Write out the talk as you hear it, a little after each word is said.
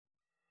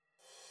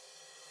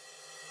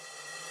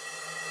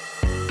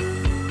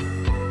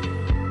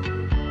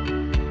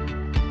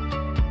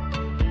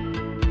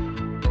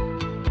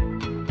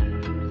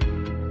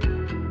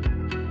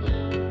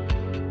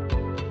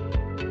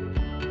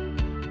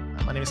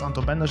is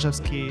Anton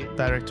Bendazsevsky,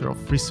 Director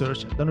of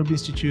Research at Danube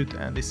Institute,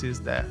 and this is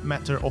the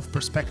Matter of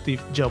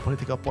Perspective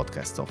geopolitical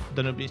podcast of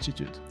Danube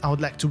Institute. I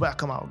would like to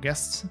welcome our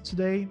guests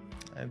today.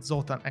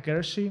 Zoltán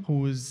Egeresy,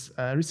 who is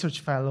a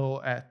research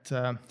fellow at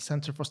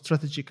Center for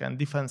Strategic and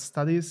Defense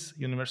Studies,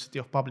 University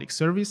of Public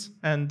Service,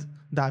 and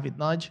Dávid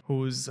Nagy,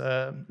 who is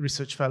a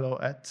research fellow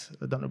at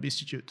Danube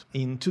Institute.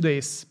 In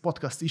today's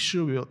podcast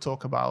issue, we will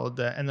talk about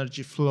the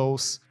energy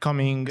flows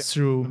coming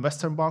through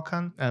Western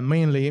Balkan, and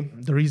mainly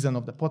the reason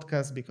of the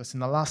podcast, because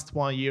in the last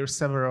 1 year,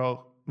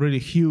 several really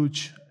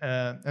huge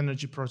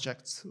energy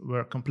projects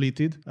were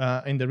completed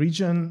in the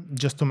region.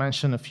 Just to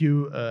mention a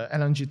few,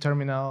 LNG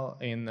terminal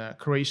in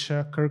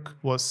Croatia, KRK,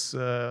 was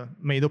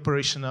made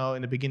operational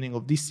in the beginning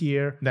of this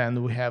year.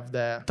 Then we have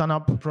the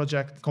TANAP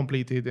project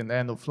completed in the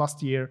end of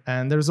last year.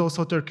 And there's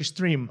also Turkish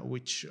Stream,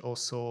 which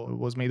also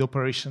was made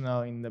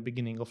operational in the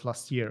beginning of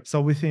last year.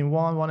 So within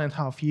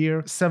 1.5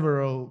 years,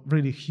 several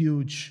really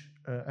huge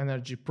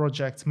energy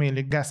projects,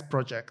 mainly gas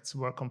projects,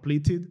 were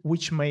completed,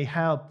 which may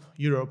help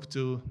Europe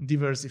to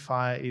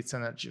diversify its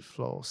energy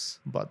flows.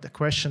 But the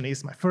question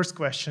is, my first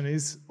question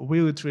is,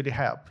 will it really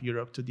help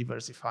Europe to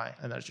diversify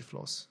energy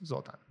flows?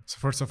 Zoltán. So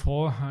first of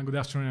all, good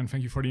afternoon and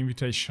thank you for the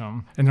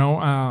invitation. And now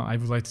I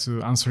would like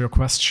to answer your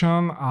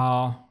question,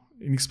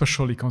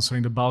 especially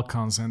concerning the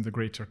Balkans and the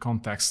greater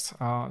context.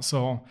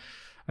 So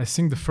I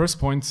think the first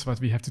point that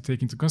we have to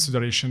take into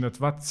consideration that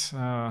what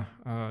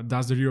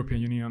does the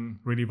European Union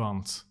really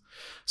want?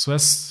 So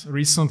as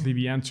recently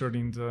we entered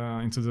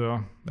into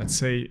the, let's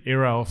say,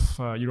 era of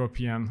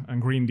European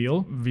Green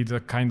Deal with a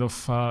kind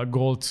of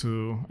goal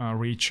to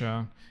reach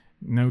a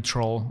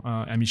neutral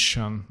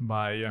emission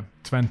by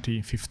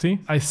 2050.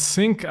 I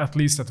think at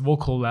least at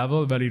local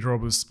level, very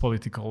robust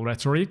political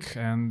rhetoric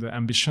and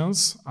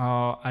ambitions.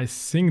 I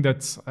think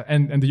that,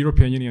 and the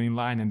European Union in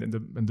line and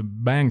the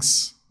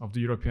banks of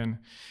the European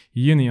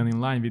Union in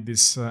line with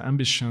this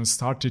ambition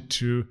started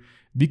to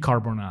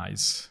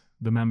decarbonize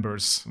the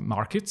members'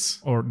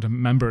 markets or the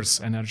members'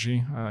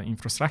 energy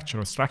infrastructure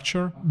or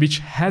structure, which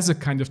has a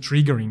kind of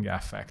triggering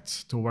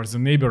effect towards the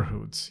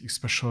neighborhood,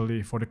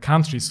 especially for the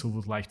countries who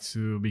would like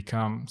to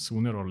become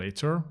sooner or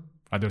later,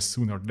 either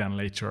sooner than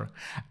later,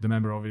 the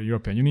member of the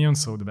European Union,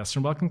 so the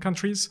Western Balkan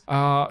countries.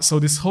 So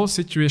this whole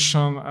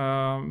situation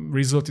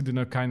resulted in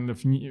a kind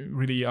of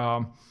really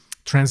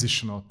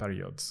transitional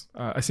period.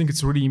 I think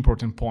it's a really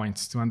important point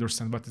to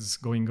understand what is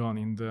going on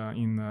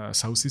in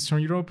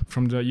Southeastern Europe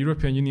from the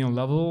European Union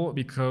level,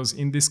 because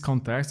in this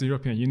context, the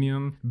European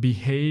Union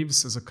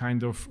behaves as a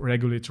kind of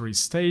regulatory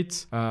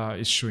state,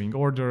 issuing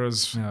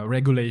orders,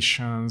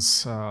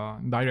 regulations,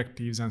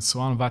 directives, and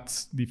so on,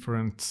 what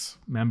different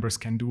members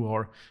can do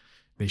or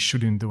they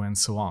shouldn't do, and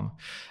so on.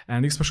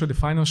 And especially the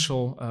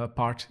financial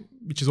part,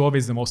 which is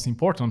always the most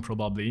important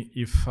probably,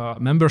 if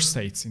member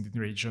states in the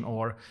region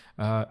or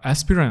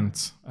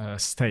aspirant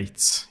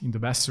states in the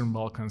Western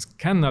Balkans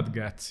cannot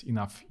get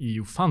enough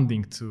EU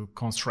funding to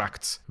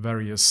construct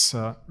various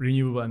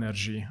renewable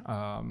energy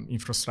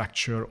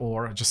infrastructure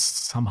or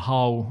just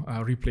somehow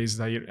replace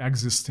their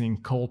existing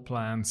coal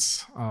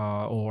plants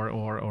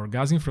or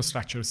gas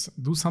infrastructures,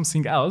 do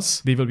something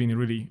else, they will be in a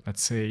really,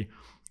 let's say,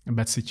 a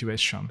bad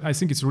situation. I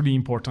think it's really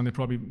important, and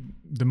probably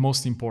the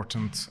most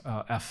important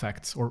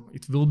effect, or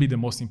it will be the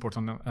most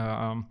important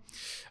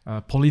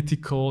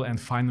political and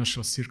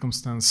financial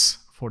circumstance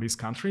for these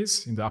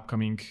countries in the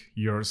upcoming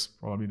years,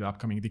 probably the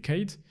upcoming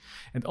decade.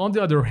 And on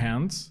the other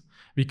hand,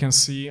 we can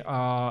see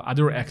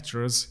other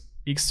actors,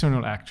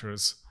 external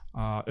actors,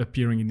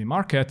 appearing in the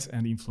market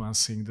and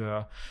influencing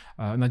the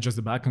not just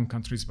the Balkan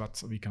countries,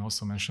 but we can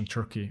also mention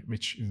Turkey,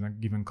 which in a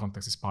given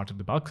context is part of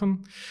the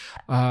Balkan.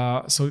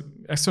 So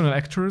external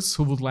actors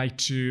who would like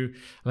to,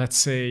 let's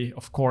say,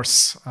 of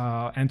course,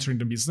 enter in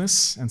the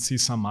business and see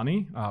some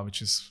money,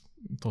 which is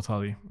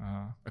totally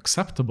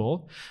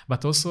acceptable,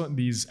 but also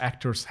these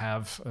actors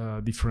have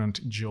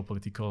different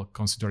geopolitical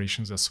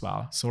considerations as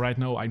well. So right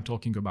now I'm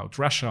talking about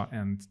Russia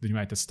and the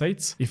United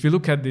States. If you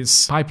look at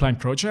this pipeline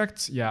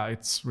project, yeah,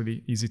 it's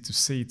really easy to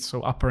see. It's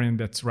so apparent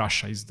that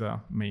Russia is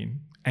the main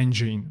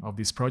engine of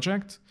this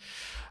project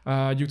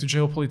due to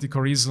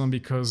geopolitical reason,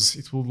 because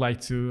it would like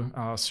to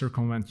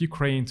circumvent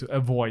Ukraine to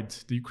avoid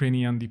the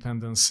Ukrainian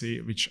dependency,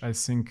 which I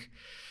think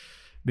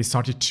they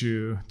started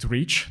to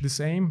reach this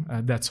aim.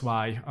 That's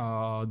why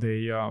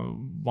they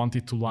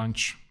wanted to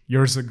launch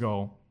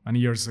many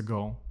years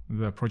ago,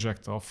 the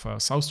project of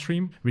South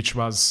Stream, which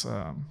was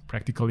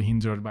practically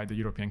hindered by the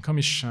European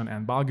Commission,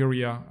 and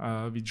Bulgaria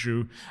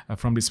withdrew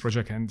from this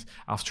project. And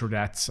after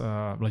that,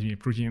 Vladimir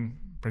Putin,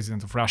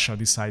 president of Russia,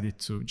 decided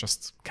to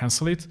just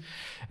cancel it.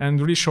 And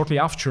really shortly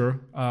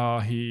after,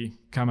 he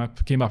came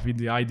up with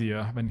the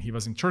idea when he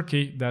was in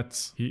Turkey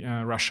that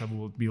Russia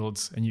would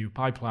build a new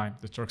pipeline,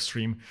 the Turk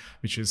Stream,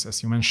 which is,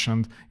 as you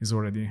mentioned, is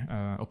already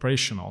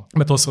operational.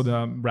 But also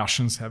the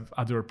Russians have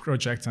other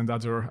projects and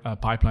other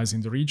pipelines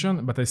in the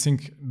region. But I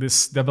think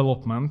this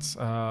development,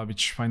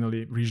 which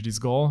finally reached this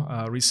goal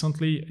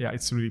recently, yeah,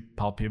 it's a really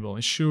palpable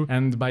issue.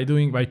 And by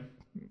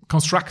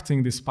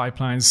constructing these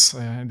pipelines,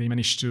 they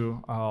managed to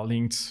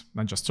link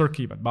not just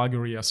Turkey, but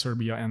Bulgaria,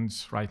 Serbia, and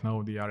right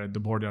now they are at the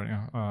border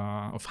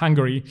of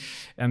Hungary.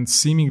 And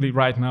seemingly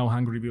right now,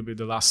 Hungary will be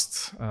the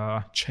last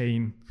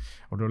chain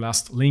or the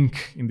last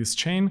link in this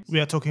chain.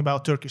 We are talking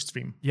about Turkish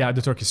stream. Yeah,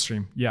 the Turkish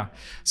stream. Yeah.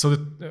 So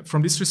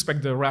from this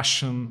respect, the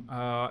Russian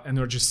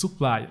energy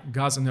supply,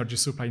 gas energy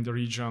supply in the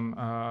region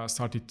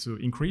started to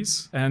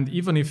increase. And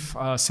even if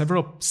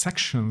several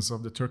sections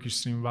of the Turkish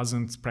stream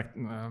wasn't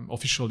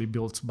officially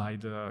built by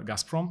the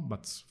Gazprom,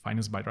 but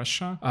financed by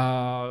Russia,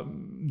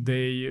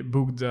 they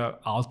booked the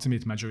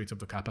ultimate majority of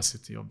the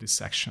capacity of these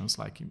sections.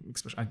 Like,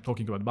 I'm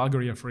talking about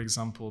Bulgaria, for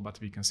example, but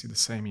we can see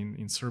the same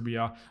in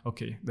Serbia.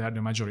 Okay, there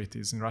the majority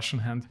is in Russian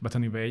hand. But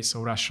anyway,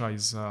 so Russia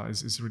is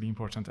a really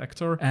important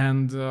actor.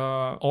 And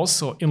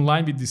also in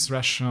line with this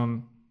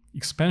Russian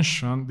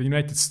expansion, the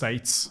United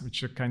States,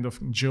 which is a kind of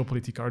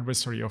geopolitical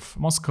adversary of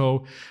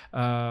Moscow,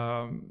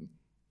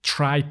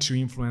 tried to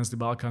influence the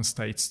Balkan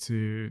states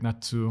to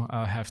not to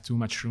have too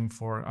much room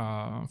for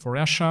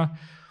Russia.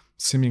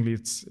 Seemingly,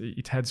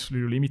 it had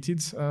really limited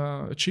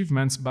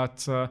achievements,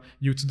 but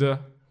due to the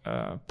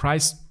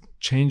price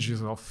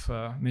changes of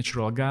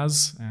natural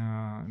gas,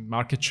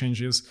 market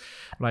changes,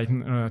 like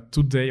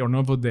today or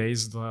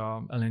nowadays, the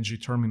LNG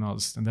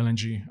terminals and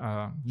LNG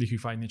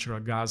liquefied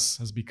natural gas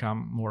has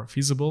become more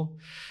feasible,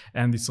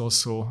 and it's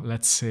also,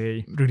 let's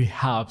say, really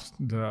helped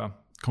the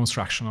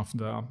construction of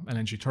the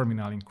LNG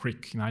terminal in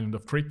island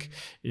of Krik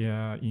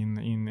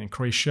in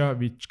Croatia,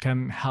 which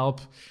can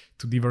help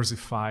to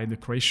diversify the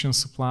Croatian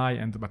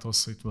supply, but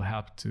also it will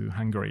help to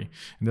Hungary.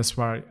 And that's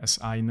why, as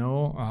I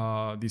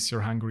know, this year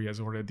Hungary has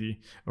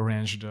already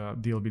arranged a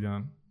deal with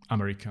an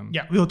American.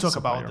 Yeah, we'll talk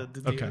supplier. about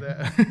the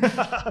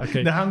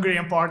Okay. the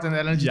Hungarian part and the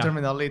LNG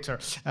terminal later.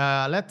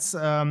 Let's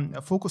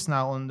focus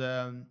now on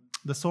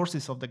the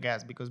sources of the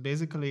gas, because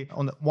basically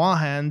on the one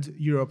hand,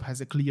 Europe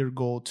has a clear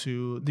goal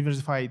to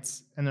diversify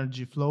its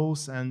energy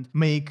flows and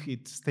make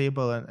it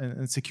stable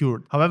and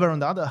secured. However, on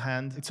the other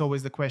hand, it's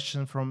always the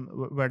question from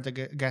where the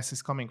gas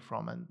is coming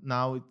from. And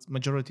now it's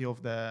majority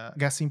of the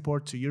gas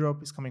import to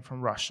Europe is coming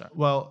from Russia.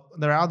 Well,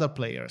 there are other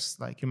players,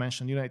 like you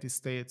mentioned, United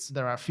States.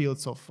 There are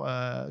fields of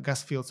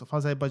gas fields of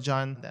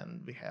Azerbaijan.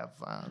 Then we have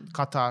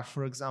Qatar,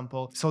 for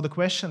example. So the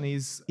question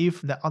is,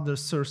 if the other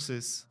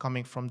sources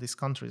coming from these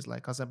countries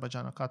like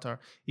Azerbaijan or Qatar,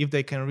 if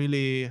they can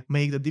really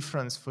make the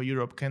difference for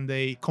Europe, can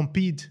they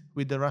compete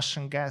with the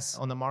Russian gas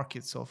on the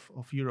markets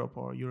of Europe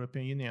or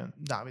European Union?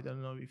 David, I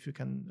don't know if you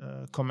can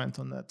comment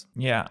on that.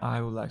 Yeah, I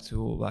would like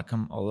to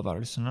welcome all of our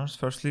listeners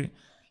firstly,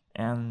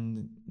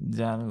 and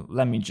then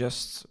let me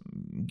just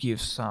give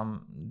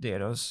some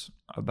data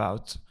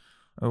about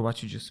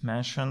what you just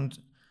mentioned.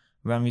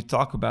 When we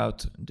talk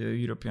about the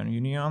European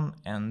Union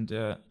and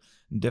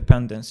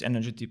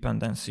energy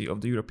dependency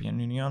of the European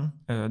Union,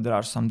 there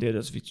are some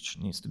data which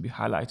needs to be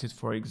highlighted.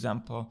 For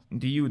example,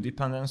 the EU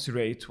dependency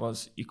rate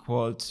was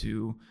equal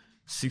to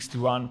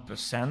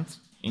 61%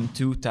 in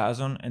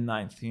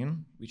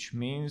 2019, which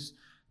means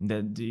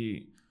that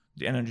the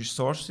energy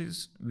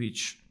sources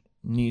which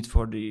need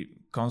for the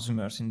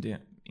consumers in the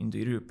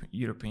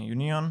European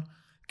Union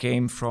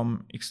came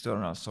from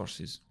external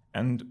sources.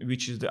 And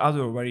which is the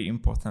other very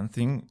important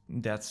thing,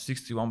 that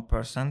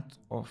 61%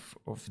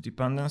 of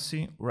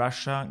dependency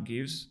Russia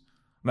gives.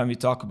 When we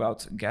talk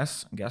about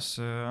gas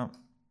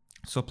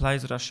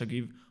supplies, Russia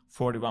gives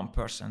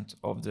 41%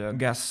 of the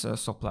gas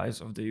supplies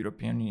of the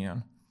European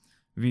Union,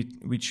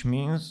 which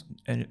means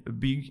a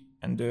big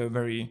and a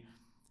very,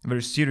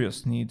 very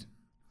serious need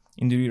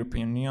in the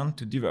European Union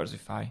to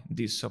diversify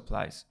these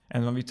supplies.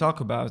 And when we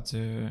talk about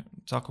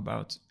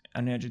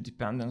energy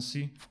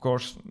dependency, of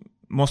course,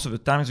 most of the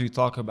times we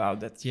talk about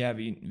that,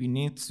 we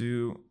need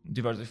to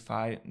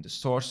diversify the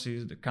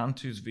sources, the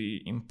countries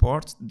we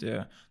import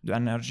the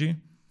energy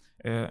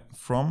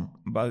from,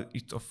 but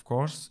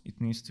it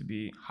needs to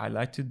be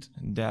highlighted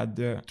that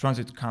the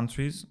transit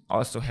countries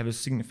also have a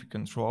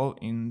significant role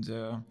in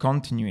the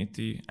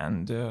continuity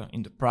and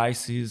in the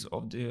prices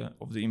of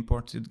the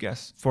imported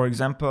gas. For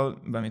example,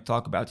 when we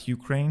talk about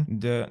Ukraine,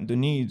 the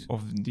need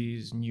of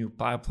these new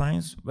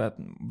pipelines that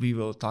we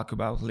will talk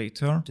about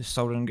later, the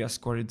Southern Gas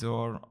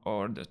Corridor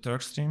or the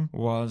Turk Stream,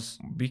 was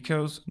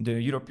because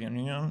the European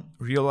Union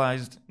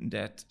realized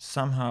that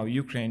somehow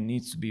Ukraine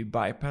needs to be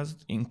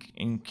bypassed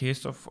in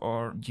case of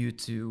or due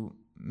to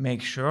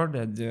make sure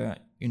that the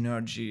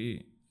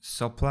energy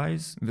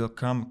supplies will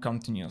come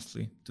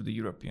continuously to the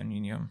European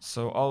Union.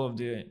 So all of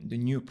the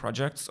new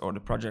projects or the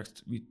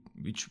projects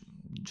which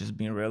just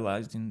been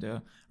realized in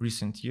the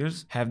recent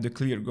years have the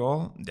clear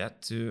goal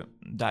that to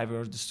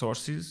diverse the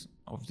sources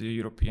of the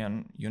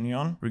European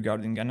Union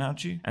regarding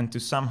energy and to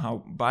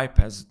somehow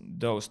bypass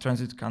those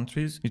transit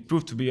countries. It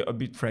proved to be a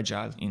bit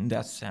fragile in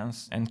that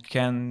sense and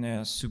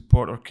can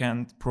support or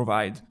can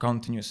provide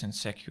continuous and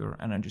secure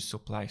energy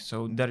supply.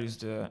 So that is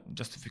the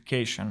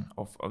justification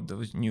of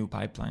those new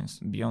pipelines,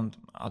 beyond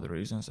other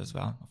reasons as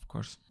well, of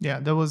course. Yeah,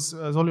 there was,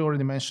 as Oli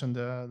already mentioned,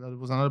 there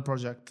was another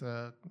project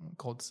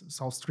called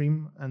South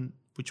Stream, and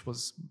which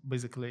was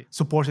basically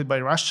supported by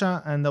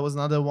Russia. And there was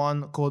another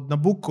one called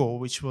Nabucco,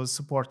 which was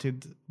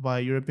supported by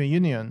European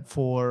Union.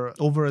 For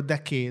over a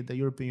decade, the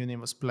European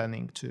Union was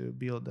planning to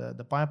build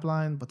the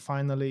pipeline, but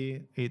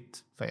finally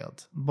it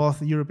failed. Both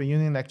the European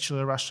Union,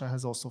 actually Russia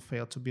has also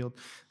failed to build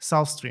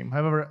South Stream.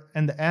 However,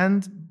 in the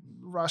end,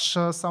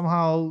 Russia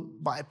somehow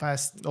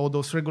bypassed all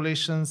those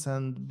regulations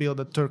and built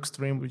a Turk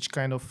Stream, which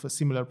kind of a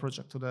similar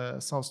project to the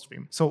South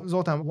Stream. So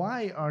Zoltán,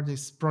 why are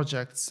these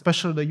projects,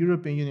 especially the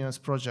European Union's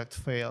project,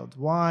 failed?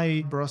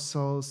 Why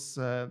Brussels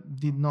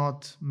did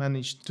not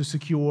manage to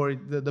secure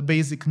the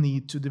basic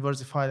need to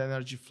diversify the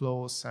energy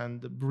flows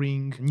and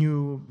bring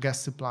new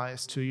gas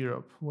supplies to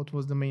Europe? What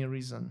was the main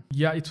reason?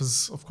 Yeah, it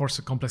was, of course,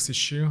 a complex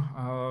issue,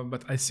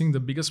 but I think the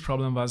biggest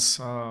problem was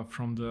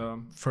from the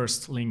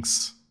first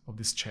links of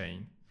this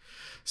chain.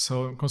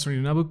 So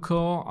concerning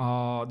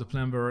Nabucco, the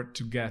plan were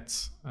to get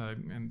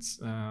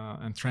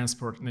and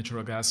transport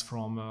natural gas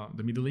from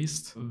the Middle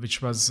East,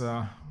 which was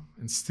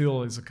and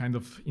still is a kind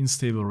of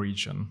unstable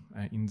region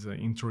in the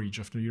interreach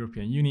of the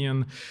European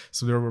Union.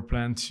 So there were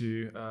plans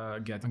to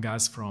get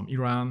gas from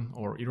Iran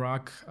or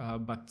Iraq,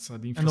 but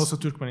and also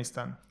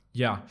Turkmenistan.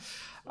 Yeah,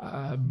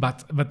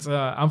 but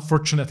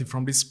unfortunately,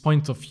 from this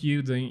point of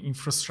view, the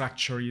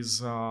infrastructure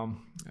is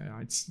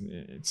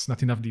it's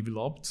not enough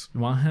developed.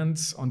 On one hand,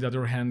 on the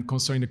other hand,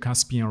 concerning the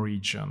Caspian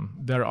region,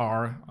 there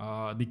are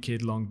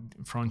decade-long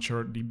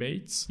frontier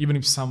debates. Even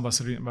if some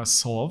was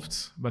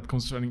solved, but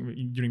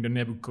concerning during the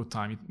Nabucco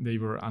time, they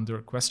were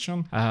under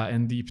question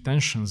and deep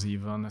tensions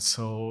even.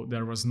 So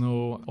there was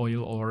no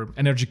oil or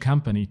energy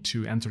company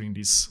to enter in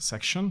this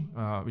section,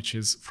 which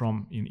is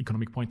from an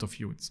economic point of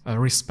view, it's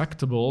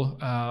respectable.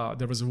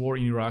 There was a war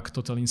in Iraq,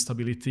 total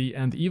instability,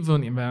 and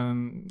even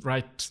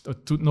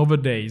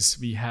nowadays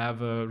we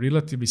have a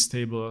relatively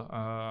stable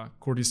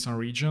Kurdistan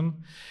region.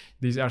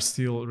 These are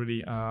still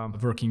really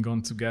working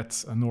on to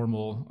get a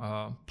normal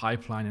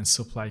pipeline and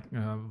supply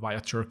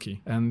via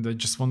Turkey. And I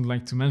just would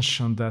like to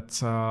mention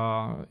that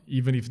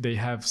even if they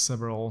have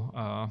several,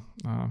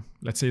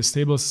 let's say,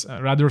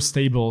 rather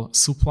stable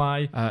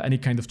supply, any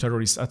kind of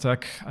terrorist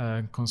attack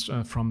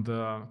from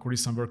the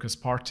Kurdistan Workers'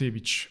 Party,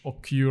 which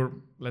occur,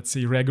 let's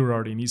say,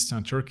 regularly in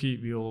eastern Turkey,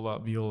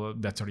 will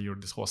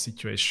deteriorate this whole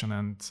situation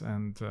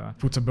and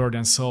put a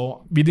burden.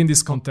 So within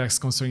this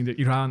context, concerning the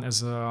Iran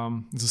as a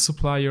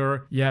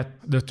supplier, yet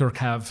the Turks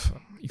have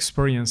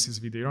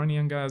experiences with the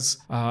Iranian gas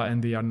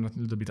and they are not a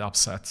little bit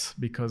upset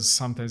because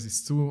sometimes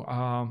it's too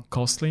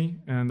costly,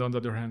 and on the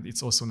other hand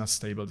it's also not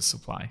stable, the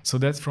supply. So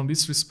that from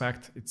this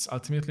respect it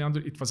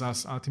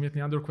was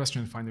ultimately under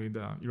question. Finally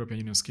the European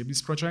Union skipped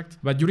this project.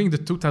 But during the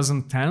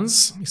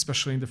 2010s,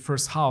 especially in the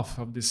first half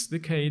of this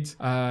decade,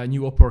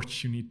 new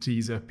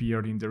opportunities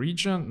appeared in the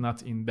region,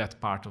 not in that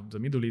part of the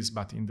Middle East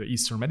but in the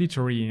Eastern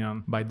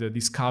Mediterranean, by the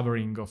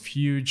discovering of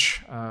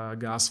huge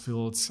gas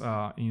fields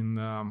in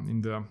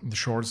the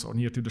shores or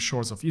near to the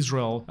shores of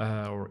Israel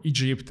or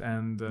Egypt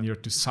and near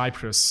to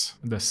Cyprus,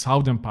 the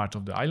southern part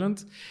of the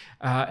island.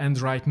 And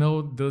right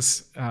now,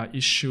 these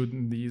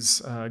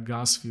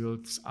gas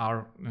fields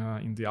are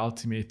in the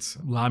ultimate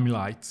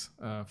limelight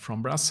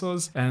from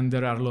Brussels. And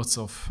there are lots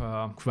of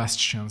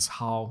questions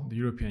how the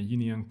European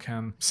Union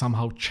can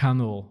somehow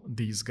channel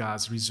these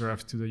gas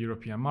reserves to the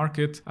European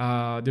market.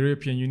 The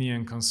European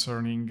Union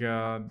concerning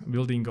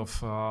building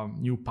of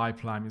new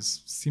pipeline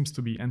seems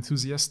to be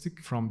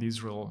enthusiastic from the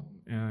Israeli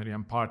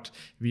part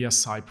via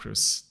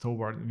Cyprus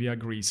via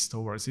Greece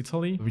towards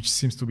Italy, which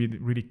seems to be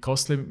really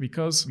costly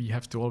because we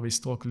have to always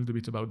talk a little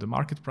bit about the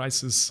market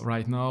prices.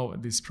 Right now,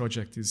 this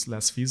project is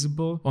less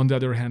feasible. On the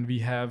other hand, we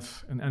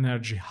have an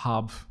energy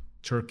hub,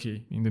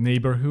 Turkey, in the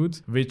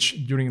neighborhood,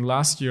 which during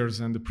last years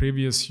and the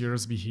previous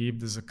years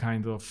behaved as a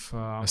kind of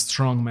a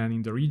strong man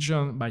in the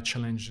region by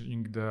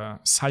challenging the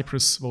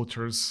Cyprus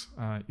voters'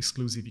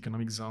 exclusive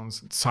economic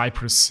zones.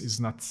 Cyprus is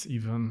not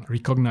even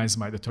recognized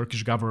by the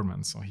Turkish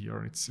government, so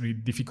here it's really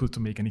difficult to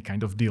make any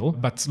kind of deal.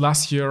 But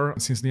last year,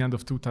 since the end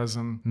of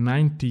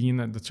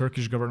 2019, the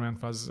Turkish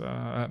government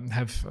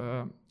have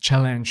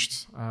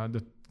challenged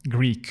the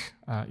Greek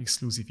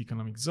exclusive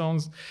economic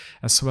zones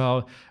as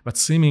well. But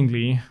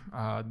seemingly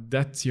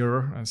that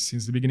year,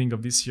 since the beginning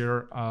of this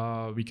year,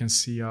 we can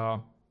see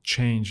a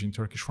change in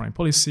Turkish foreign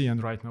policy,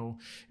 and right now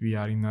we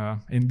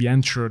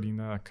entered in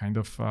a kind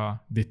of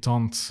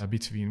detente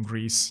between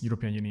Greece,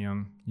 European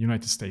Union,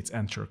 United States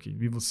and Turkey.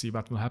 We will see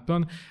what will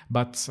happen,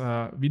 but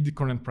with the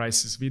current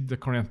prices, with the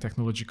current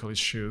technological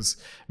issues,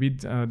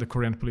 with the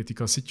current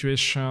political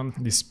situation,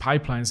 these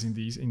pipelines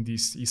in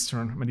this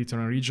Eastern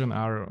Mediterranean region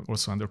are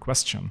also under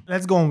question.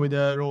 Let's go on with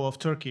the role of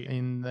Turkey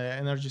in the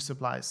energy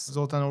supplies.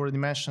 Zoltán already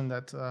mentioned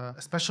that,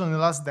 especially in the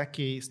last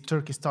decades,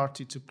 Turkey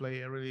started to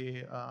play a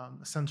really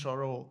central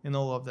role in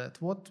all of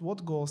that.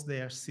 What goals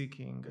they are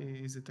seeking?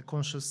 Is it a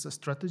conscious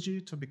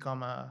strategy to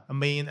become a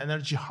main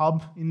energy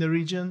hub in the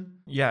region?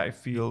 Yeah,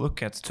 if you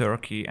look at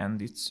Turkey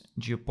and its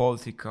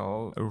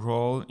geopolitical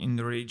role in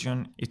the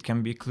region, it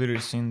can be clearly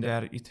seen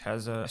that it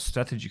has a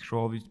strategic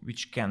role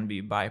which can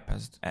be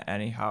bypassed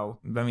anyhow.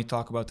 When we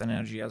talk about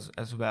energy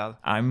as well,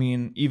 I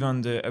mean,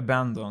 even the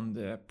abandoned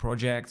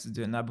projects,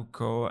 the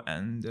Nabucco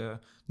and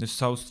the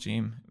South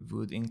Stream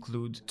would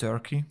include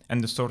Turkey,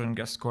 and the Southern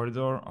Gas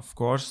Corridor, of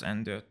course,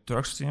 and the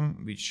Turk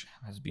Stream, which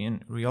has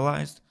been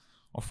realized,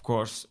 of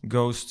course,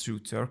 goes through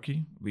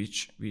Turkey,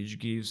 which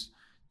gives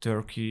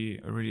Turkey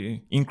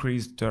really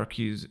increased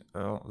Turkey's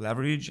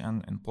leverage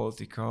and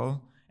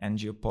political and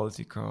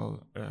geopolitical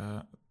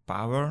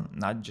power,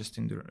 not just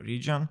in the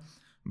region,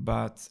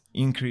 but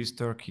increased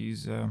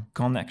Turkey's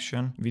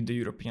connection with the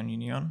European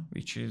Union,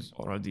 which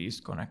already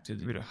is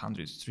connected with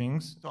 100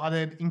 strings. So are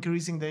they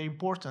increasing their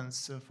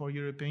importance for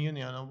European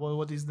Union? Or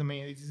what is the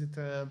main? Is it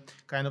a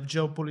kind of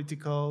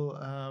geopolitical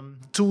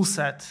tool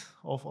set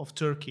of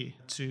Turkey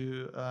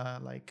to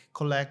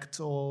collect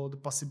all the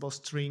possible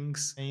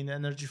strings in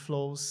energy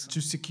flows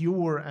to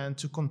secure and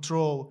to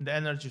control the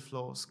energy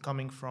flows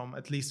coming from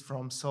at least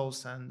from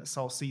south and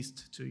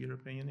southeast to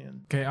European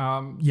Union? Okay,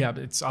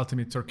 it's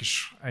ultimately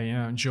Turkish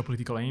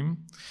geopolitical aim.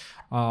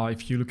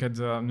 If you look at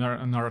the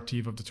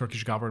narrative of the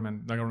Turkish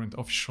government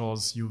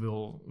officials, you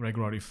will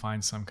regularly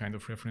find some kind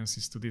of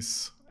references to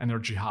this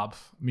energy hub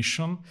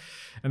mission.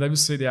 And I would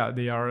say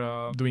they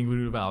are doing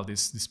really well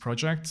this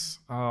project.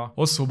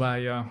 Also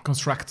by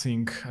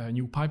constructing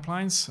new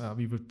pipelines,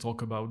 we will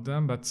talk about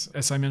them. But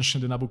as I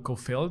mentioned, the Nabucco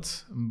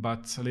failed.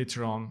 But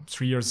later on,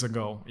 3 years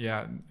ago,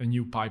 a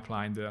new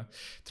pipeline, the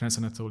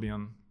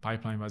Trans-Anatolian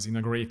pipeline, was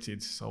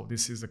inaugurated. So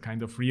this is a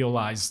kind of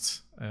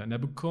realized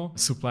Nabucco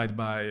supplied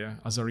by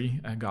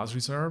Azeri gas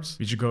reserves,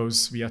 which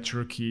goes via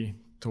Turkey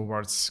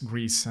towards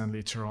Greece and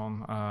later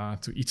on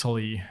to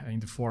Italy in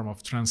the form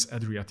of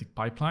Trans-Adriatic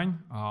pipeline.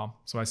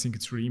 So I think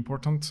it's a really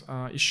important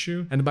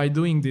issue. And by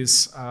doing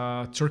this,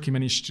 Turkey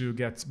managed to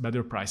get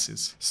better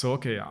prices. So,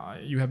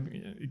 you have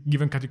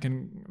given country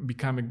can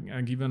become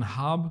a given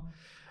hub,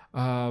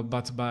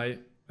 but by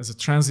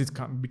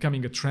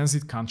becoming a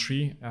transit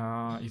country,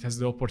 it has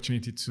the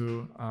opportunity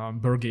to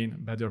bargain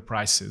better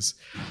prices.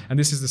 And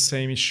this is the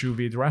same issue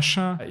with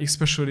Russia,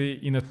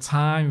 especially in a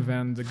time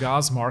when the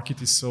gas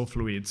market is so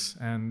fluid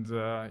and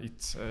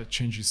it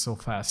changes so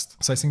fast.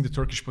 So I think the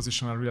Turkish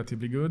position are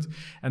relatively good.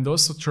 And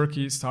also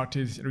Turkey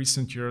started in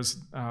recent years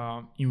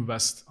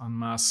invest en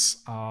masse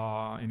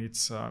in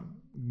its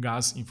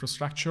gas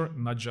infrastructure,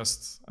 not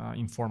just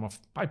in form of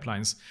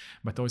pipelines,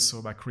 but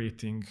also by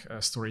creating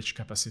storage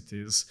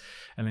capacities,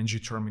 LNG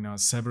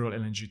terminals, several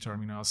LNG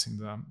terminals in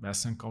the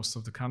western coast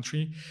of the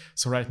country.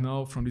 So right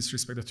now, from this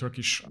respect, the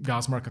Turkish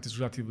gas market is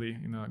relatively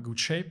in a good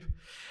shape.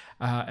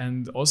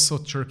 And also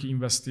Turkey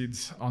invested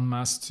en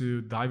masse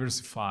to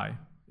diversify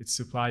its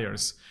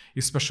suppliers,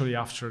 especially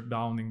after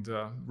downing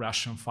the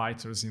Russian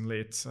fighters in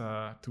late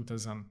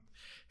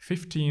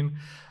 2015.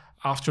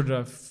 After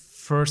the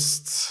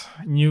first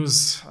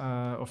news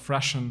of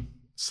Russian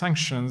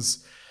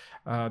sanctions,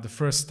 the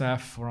first step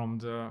from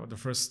the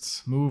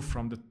first move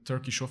from the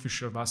Turkish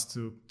official was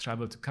to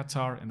travel to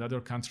Qatar and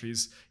other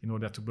countries in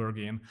order to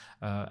bargain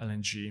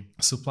LNG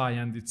supply,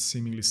 and it's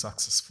seemingly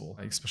successful,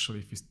 especially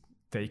if we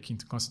take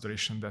into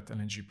consideration that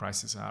LNG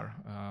prices are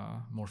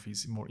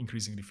more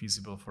increasingly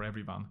feasible for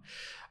everyone.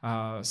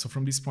 So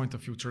from this point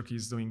of view, Turkey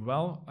is doing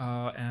well,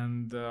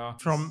 and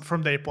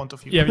from their point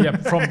of view.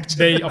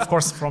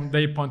 From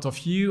their point of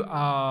view,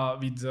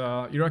 with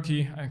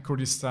Iraqi and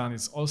Kurdistan,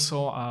 it's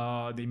also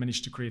they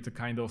managed to create a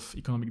kind of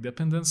economic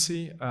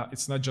dependency.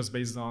 It's not just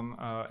based on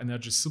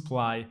energy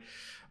supply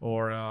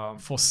or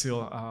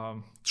fossil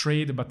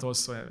trade, but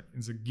also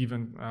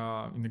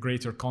in the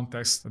greater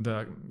context,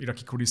 the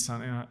Iraqi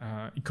Kurdistan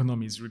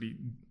economy is really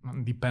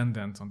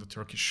dependent on the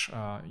Turkish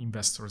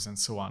investors and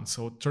so on.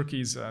 So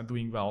Turkey is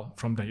doing well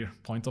from their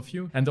point of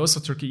view. And also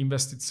Turkey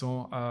invested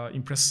so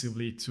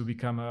impressively to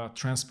become a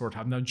transport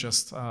hub, not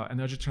just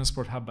energy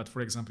transport hub, but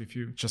for example, if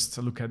you just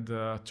look at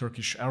the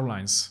Turkish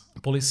Airlines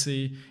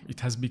policy,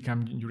 it has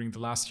become during the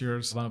last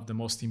years one of the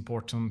most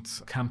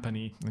important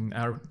company in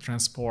air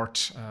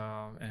transport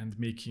and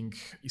making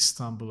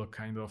Istanbul a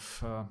kind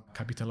of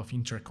capital of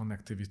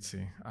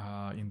interconnectivity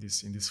in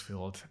this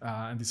field.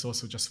 And it's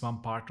also just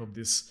one part of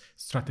this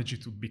strategy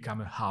to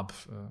become a hub,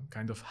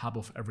 kind of hub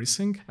of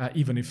everything,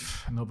 even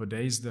if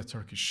nowadays the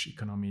Turkish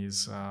economy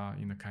is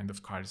in a kind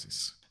of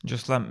crisis.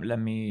 Just let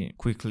me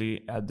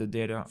quickly add the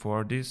data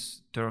for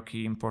this.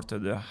 Turkey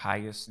imported the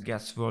highest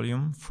gas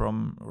volume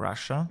from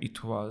Russia.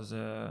 It was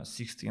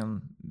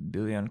 16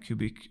 billion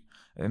cubic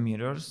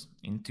meters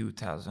in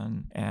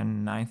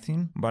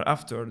 2019. But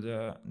after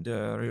the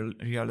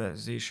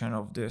realization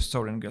of the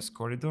Southern Gas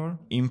Corridor,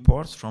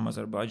 imports from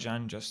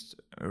Azerbaijan just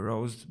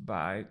rose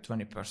by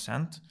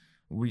 20%,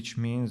 which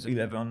means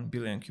 11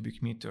 billion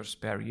cubic meters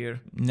per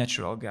year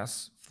natural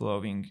gas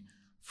flowing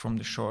from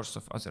the shores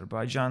of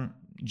Azerbaijan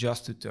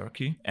just to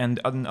Turkey, and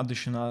an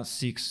additional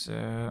 6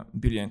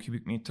 billion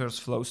cubic meters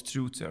flows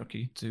through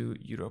Turkey to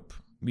Europe,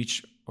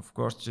 which, of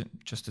course,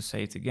 just to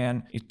say it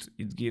again,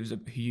 it gives a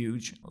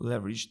huge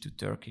leverage to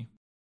Turkey.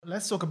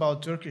 Let's talk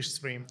about Turkish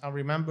Stream. I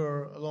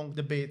remember long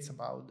debates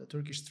about the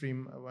Turkish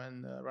Stream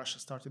when Russia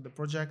started the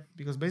project,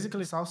 because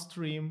basically South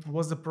Stream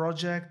was the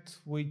project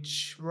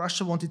which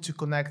Russia wanted to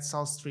connect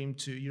South Stream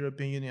to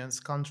European Union's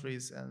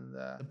countries, and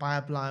the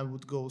pipeline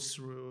would go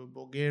through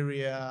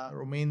Bulgaria,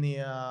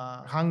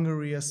 Romania,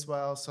 Hungary as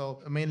well,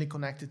 so mainly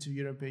connected to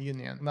European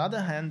Union. On the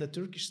other hand, the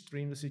Turkish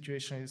Stream, the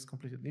situation is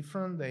completely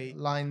different. They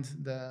lined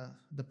the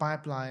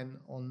pipeline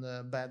on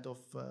the bed of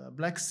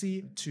Black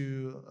Sea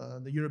to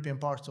the European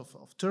part of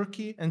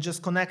Turkey, and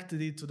just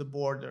connected it to the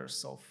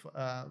borders of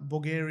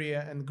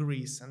Bulgaria and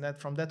Greece. And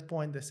that from that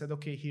point, they said,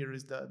 okay, here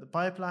is the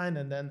pipeline,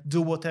 and then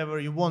do whatever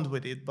you want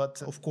with it.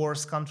 But of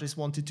course, countries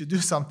wanted to do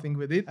something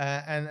with it.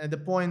 And at the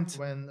point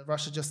when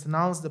Russia just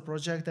announced the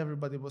project,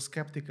 everybody was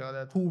skeptical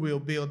that who will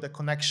build the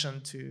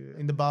connection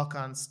in the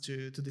Balkans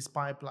to this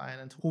pipeline,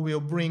 and who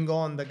will bring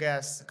on the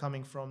gas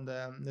coming from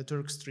the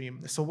Turk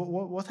Stream. So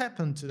what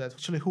happened to that?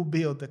 Actually, who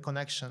built the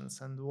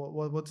connections, and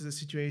what is the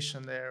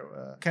situation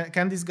there?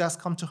 Can this gas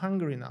come to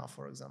Hungary now,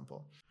 for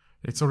example?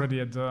 It's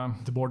already at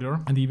the border,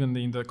 and even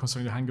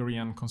concerning the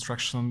Hungarian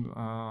construction,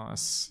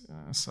 as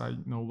I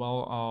know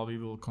well, we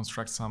will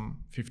construct some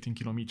 15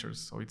 kilometers,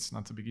 so it's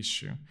not a big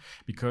issue.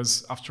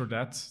 Because after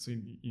that, so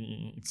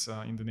it's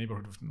in the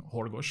neighborhood of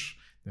Horgos,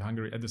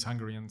 at this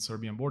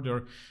Hungarian-Serbian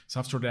border.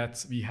 So after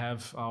that, we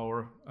have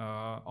our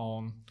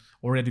own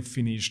already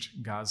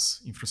finished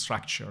gas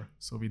infrastructure,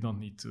 so we don't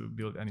need to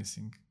build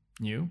anything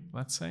new,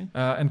 let's say.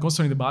 And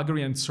concerning the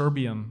Bulgarian and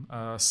Serbian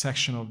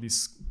section of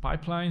this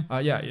pipeline,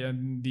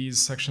 these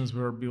sections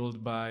were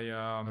built by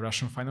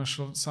Russian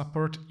financial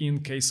support. In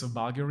case of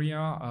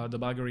Bulgaria, the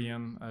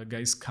Bulgarian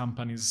gas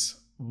company's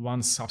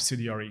one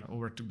subsidiary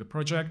overtook the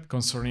project.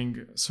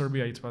 Concerning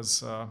Serbia, it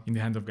was in the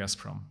hand of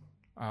Gazprom.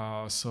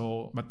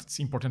 But it's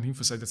important to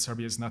emphasize that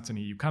Serbia is not an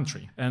EU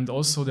country. And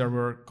also there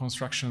were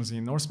constructions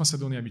in North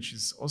Macedonia, which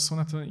is also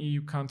not an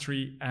EU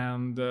country.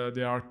 And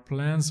there are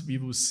plans, we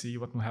will see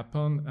what will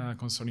happen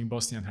concerning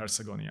Bosnia and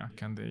Herzegovina.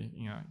 Can they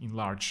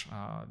enlarge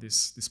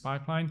this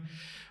pipeline?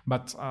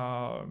 But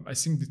I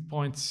think the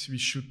point we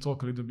should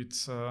talk a little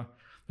bit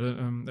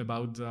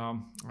about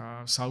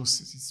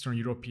Southeastern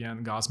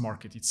European gas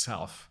market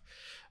itself,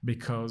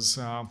 because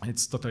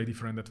it's totally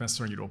different than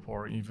Western Europe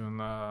or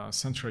even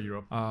Central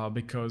Europe,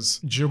 because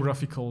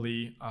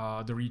geographically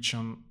the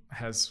region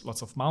has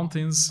lots of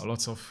mountains,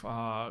 lots of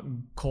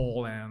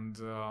coal and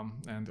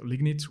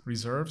lignite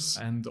reserves,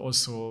 and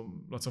also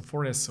lots of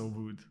forests of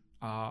wood,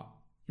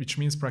 which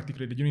means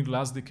practically that during the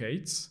last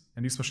decades,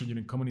 and especially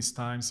during communist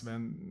times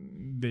when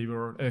they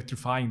were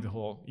electrifying the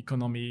whole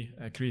economy,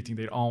 creating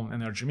their own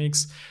energy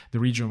mix, the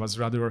region was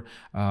rather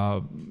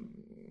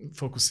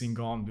focusing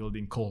on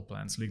building coal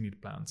plants, lignite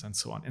plants, and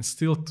so on. And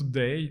still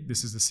today,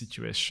 this is the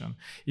situation.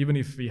 Even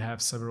if we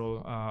have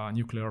several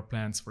nuclear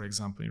plants, for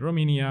example, in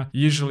Romania,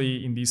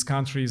 usually in these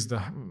countries,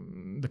 the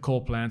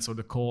coal plants or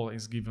the coal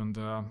is given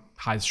the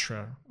highest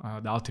share,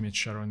 the ultimate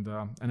share in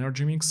the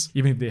energy mix,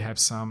 even if they have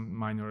some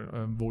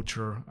minor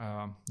water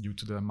due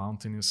to the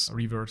mountainous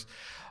rivers,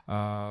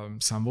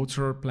 some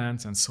water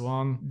plants, and so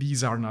on.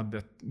 These are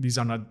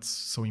not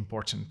so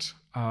important.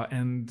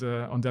 And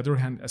on the other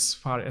hand, as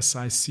far as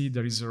I see,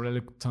 there is a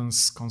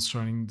reluctance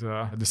concerning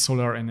the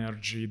solar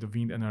energy, the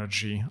wind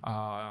energy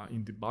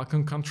in the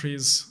Balkan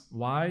countries.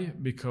 Why?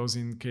 Because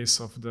in case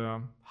of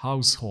the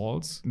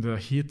households, the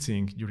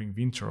heating during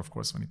winter, of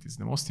course, when it is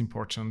the most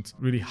important,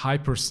 really high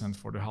percent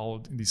for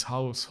these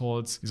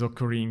households is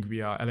occurring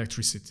via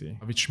electricity,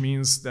 which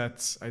means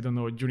that, I don't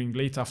know, during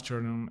late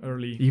afternoon,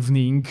 early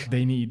evening,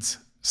 they need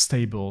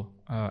stable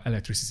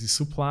electricity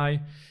supply.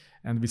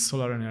 And with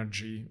solar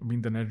energy,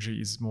 wind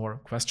energy is more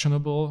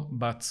questionable,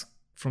 but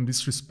from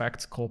this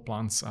respect, coal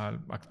plants are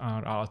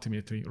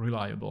ultimately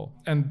reliable.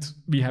 And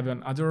we have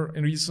another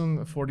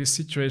reason for this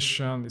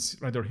situation, it's a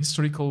rather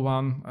historical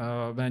one.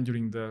 When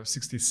during the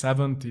 60s,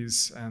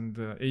 70s, and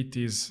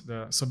 80s,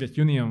 the Soviet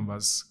Union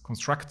was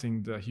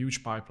constructing the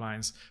huge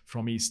pipelines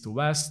from east to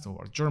west,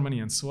 or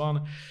Germany and so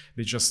on,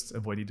 they just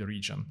avoided the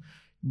region.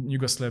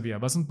 Yugoslavia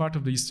wasn't part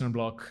of the Eastern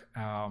Bloc,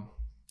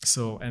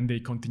 and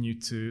they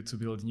continued to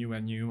build new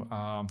and new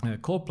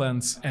coal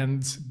plants.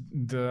 And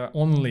the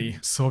only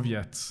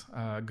Soviet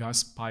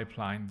gas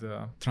pipeline,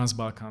 the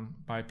Trans-Balkan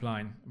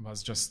pipeline,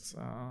 was just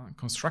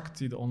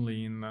constructed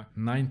only in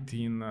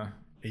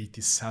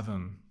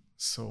 1987.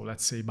 So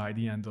let's say by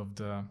the end of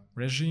the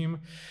regime,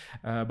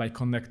 by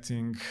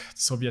connecting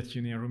Soviet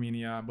Union,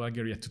 Romania,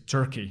 Bulgaria to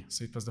Turkey.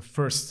 So it was the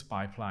first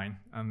pipeline,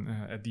 and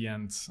at the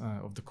end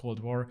of the Cold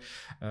War,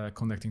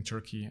 connecting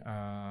Turkey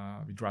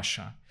with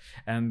Russia.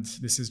 And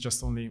this is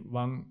just only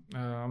one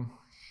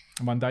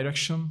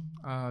directional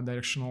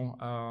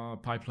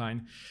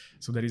pipeline.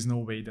 So there is no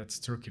way that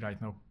Turkey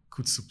right now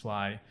could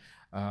supply,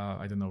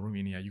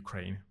 Romania,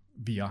 Ukraine,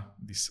 via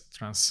this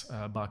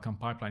Trans-Balkan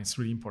pipeline. It's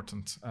a really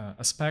important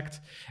aspect.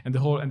 And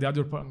the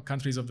other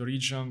countries of the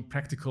region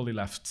practically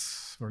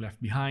were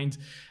left behind.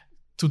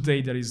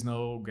 Today, there is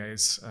no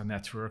gas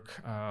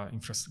network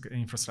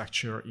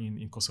infrastructure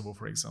in Kosovo,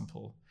 for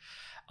example.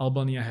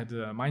 Albania had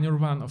a minor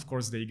one. Of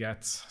course, they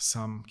get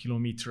some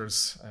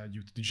kilometers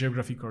due to the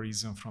geographical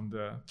reason from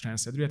the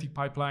Trans-Adriatic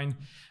pipeline,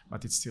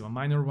 but it's still a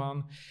minor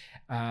one.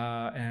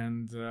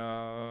 And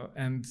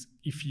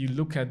if you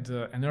look at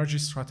the energy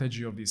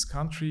strategy of these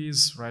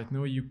countries right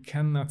now, you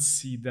cannot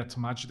see that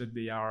much that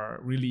they are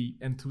really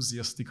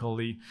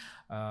enthusiastically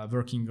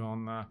working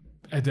on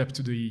adapt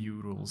to the EU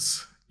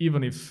rules.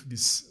 Even if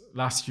this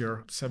last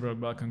year, several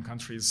Balkan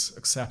countries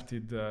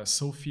accepted the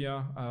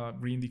Sofia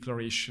Green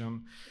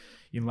Declaration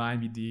in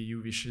line with the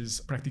EU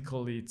wishes,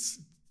 practically it's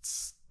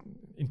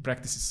in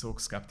practice it's so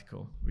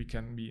skeptical. We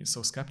can be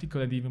so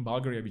skeptical that even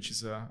Bulgaria, which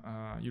is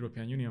a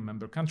European Union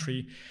member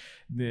country,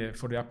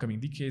 for the upcoming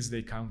decades,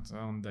 they count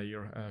on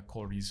their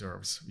coal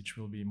reserves, which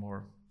will be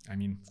more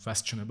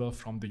questionable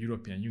from the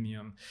European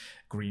Union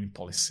green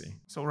policy.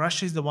 So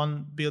Russia is the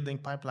one building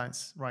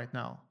pipelines right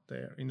now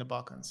there in the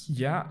Balkans.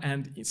 Yeah,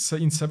 and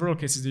in several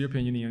cases, the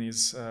European Union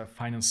is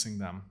financing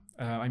them.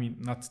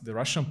 Not the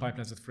Russian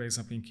pipelines, but for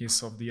example, in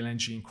case of the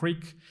LNG in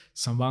Crete,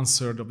 some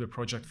 1/3 of the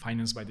project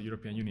financed by the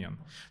European Union.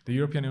 The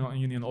European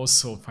Union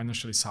also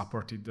financially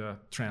supported the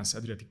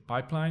Trans-Adriatic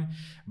pipeline,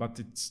 but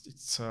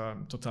it's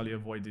totally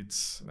avoided,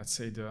 let's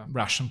say, the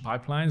Russian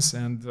pipelines.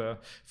 And the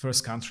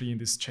first country in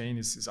this chain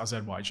is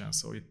Azerbaijan,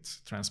 so it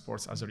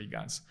transports Azeri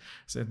gas.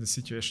 So the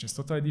situation is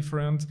totally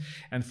different.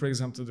 And for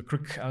example, the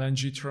Krk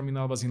LNG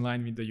terminal was in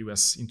line with the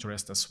US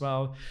interest as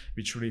well,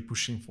 which really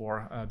pushing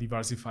for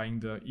diversifying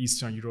the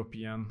Eastern European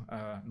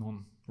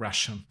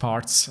non-Russian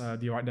parts,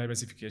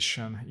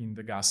 diversification in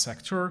the gas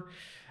sector.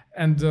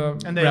 And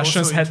they're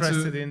Russians also had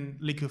interested in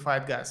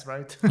liquefied gas,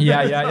 right?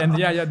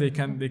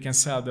 They can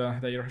sell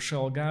their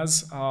shale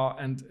gas.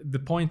 And the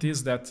point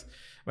is that,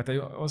 but I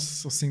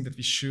also think that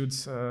we should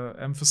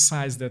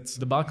emphasize that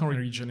the Balkan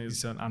region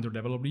is an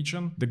underdeveloped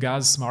region. The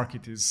gas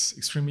market is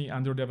extremely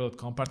underdeveloped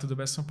compared to the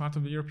western part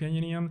of the European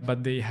Union,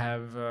 but they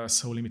have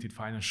so limited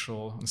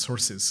financial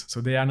sources.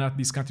 So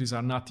these countries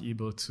are not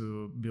able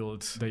to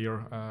build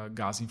their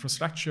gas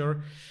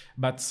infrastructure,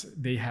 but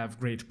they have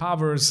great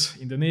powers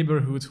in the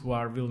neighborhood who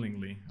are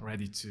willingly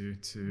ready to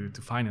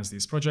finance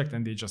this project,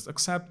 and they just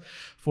accept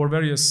for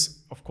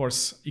various, of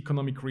course,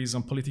 economic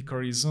reason, political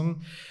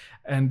reason.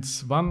 And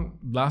one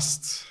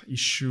last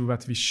issue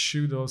that we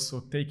should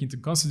also take into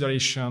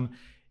consideration,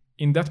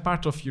 in that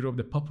part of Europe,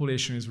 the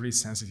population is really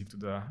sensitive to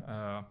the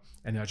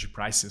energy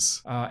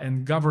prices.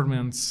 And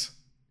governments,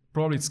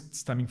 probably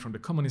stemming from the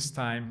communist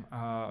time,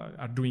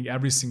 are doing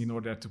everything in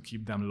order to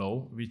keep them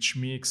low, which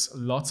makes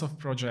lots of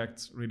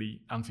projects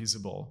really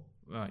unfeasible,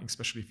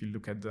 especially if you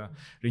look at the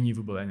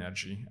renewable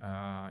energy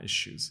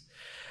issues.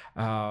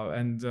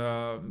 And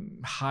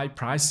high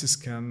prices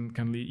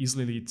can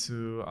easily lead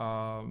to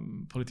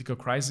political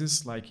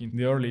crisis. Like in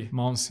the early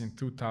months in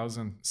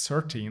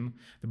 2013,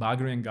 the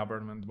Bulgarian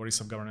government,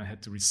 Borisov government,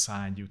 had to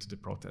resign due to the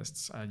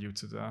protests, due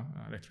to the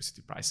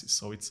electricity prices.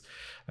 So it's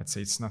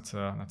not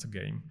a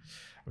game.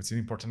 It's an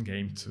important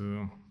game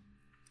to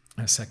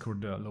secure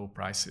the low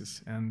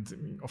prices.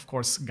 And of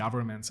course,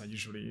 governments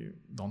usually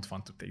don't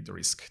want to take the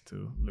risk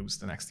to lose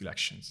the next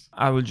elections.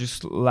 I would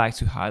just like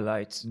to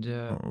highlight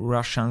the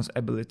Russians'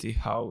 ability,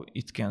 how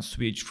it can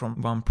switch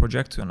from one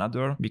project to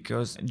another,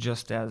 because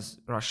just as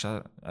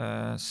Russia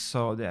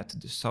saw that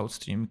the South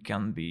Stream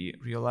can be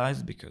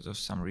realized because of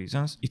some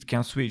reasons, it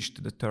can switch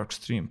to the Turk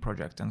Stream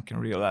project and can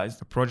realize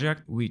a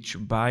project which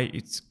by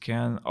it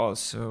can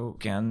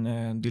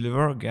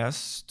deliver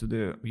gas to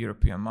the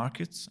European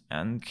markets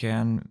and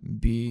can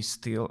be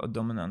still a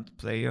dominant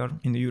player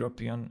in the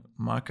European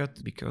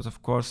market, because of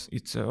course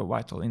it's a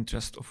vital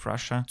interest of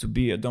Russia to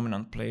be a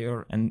dominant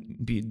player and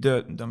be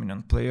the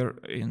dominant player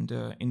in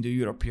the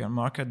European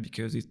market,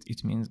 because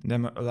it means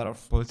them a lot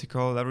of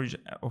political leverage,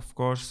 of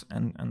course,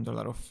 and a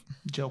lot of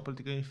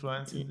geopolitical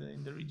influence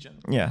in the region.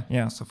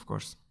 Yes, of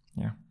course.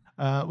 Yeah.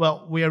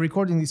 Well, we are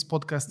recording this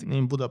podcast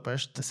in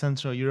Budapest,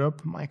 Central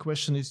Europe. My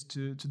question is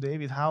to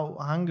David, how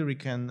Hungary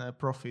can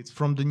profit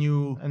from the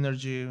new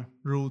energy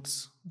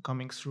routes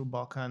coming through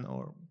Balkan,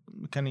 or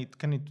can it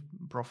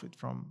profit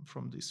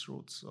from these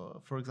routes?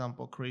 For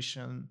example,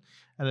 Croatian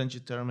LNG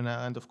terminal,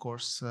 and of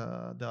course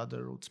the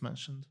other routes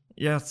mentioned.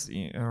 Yes,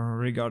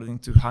 regarding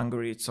to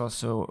Hungary, it's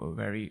also a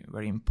very,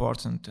 very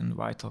important and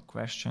vital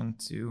question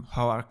to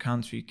how our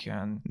country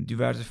can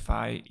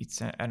diversify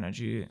its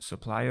energy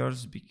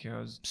suppliers,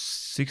 because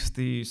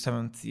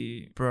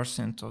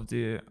 60-70% of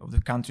the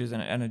country's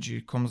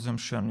energy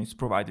consumption is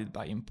provided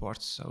by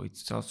imports. So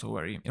it's also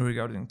very,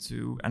 regarding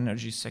to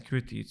energy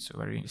security, it's a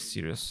very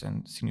serious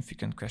and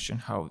significant question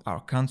how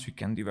our country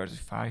can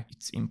diversify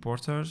its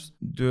importers.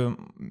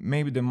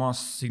 Maybe the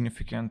most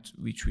significant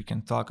which we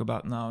can talk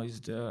about now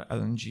is the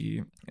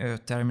LNG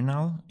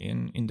terminal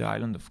in the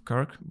island of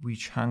Kirk,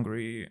 which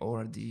Hungary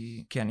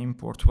already can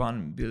import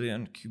 1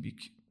 billion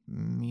cubic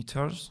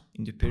meters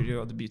in the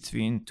period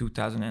between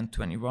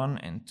 2021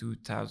 and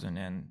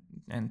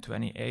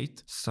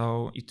 2028.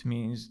 So it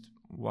means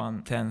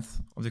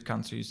 1/10 of the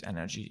country's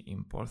energy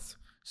imports.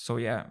 So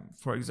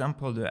for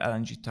example, the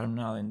LNG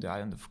terminal in the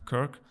island of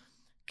Kirk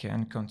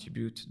can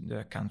contribute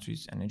the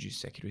country's energy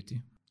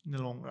security. in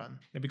the long run?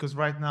 Yeah, because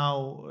right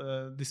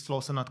now these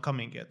flows are not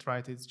coming yet,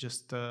 right? It's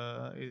just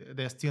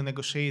they're still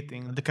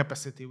negotiating the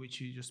capacity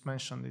which you just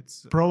mentioned.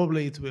 It's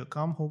probably it will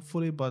come,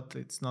 hopefully, but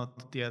it's not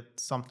yet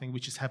something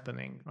which is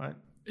happening, right?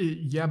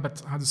 Yeah,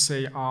 but how to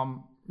say,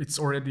 it's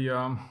already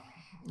a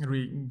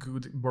really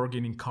good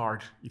bargaining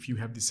card if you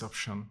have this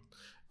option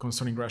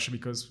concerning Russia,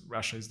 because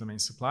Russia is the main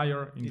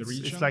supplier in the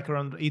region. It's like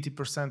around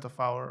 80% of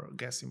our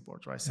gas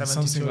import, right? 70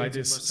 something to like 80%,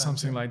 this.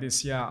 Something like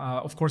this. Yeah.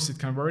 Of course, it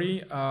can vary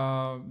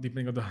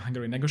depending on the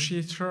Hungarian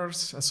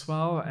negotiators as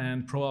well,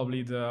 and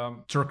probably the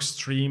Turk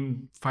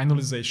Stream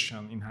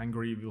finalization in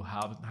Hungary will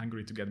help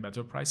Hungary to get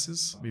better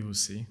prices. We will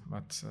see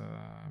what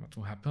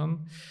will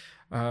happen.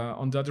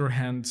 On the other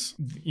hand,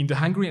 in the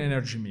Hungarian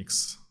energy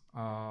mix,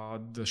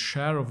 the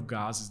share of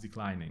gas is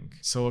declining.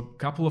 So a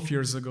couple of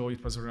years ago,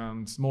 it was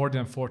around more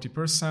than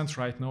 40%.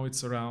 Right now,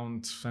 it's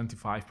around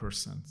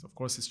 25%. Of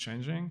course, it's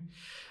changing.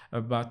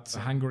 But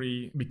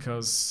Hungary,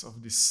 because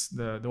of this,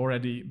 the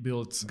already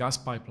built gas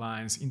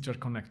pipelines,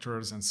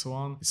 interconnectors, and so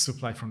on, is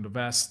supplied from the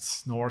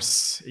west,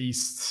 north,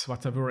 east,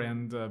 whatever,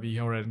 and we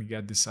already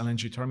get this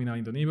LNG terminal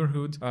in the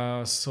neighborhood.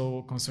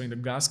 So concerning the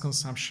gas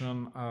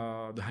consumption,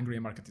 the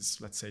Hungarian market is,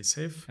 let's say,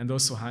 safe. And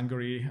also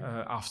Hungary,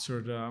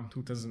 after the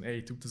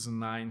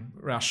 2008-2009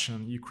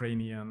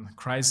 Russian-Ukrainian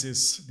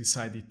crisis,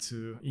 decided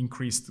to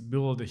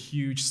build a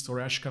huge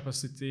storage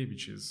capacity,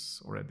 which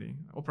is already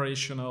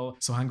operational.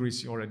 So Hungary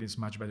is already in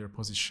much better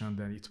position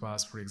than it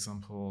was, for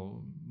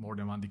example, more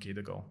than 1 decade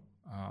ago.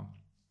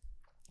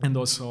 And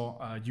also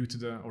due to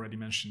the already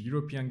mentioned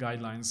European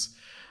guidelines,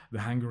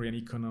 the Hungarian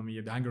economy,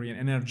 the Hungarian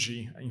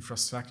energy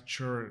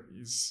infrastructure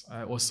is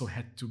also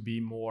had to be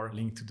more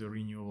linked to the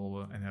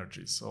renewable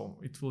energy. So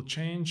it will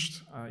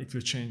change. It will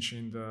change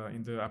in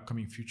the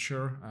upcoming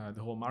future.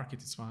 The whole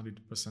market is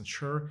 100%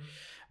 sure,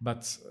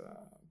 but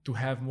to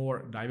have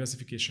more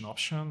diversification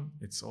option,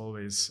 it's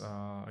always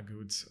a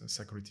good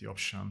security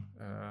option,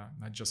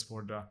 not just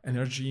for the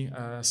energy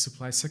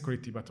supply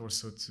security, but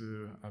also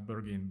to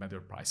bargain better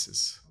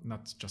prices,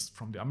 not just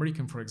from the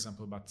American, for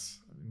example, but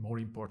more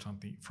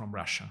importantly from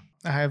Russia.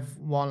 I have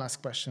one last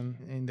question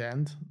in the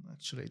end.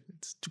 Actually,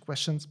 it's 2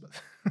 questions, but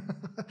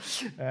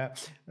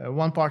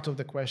one part of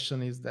the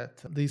question is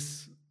that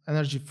these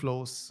energy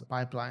flows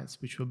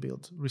pipelines which were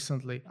built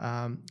recently,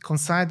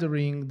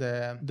 considering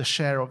the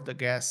share of the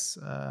gas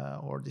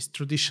or these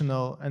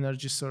traditional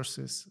energy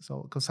sources,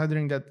 so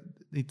considering that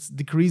it's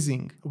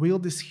decreasing, will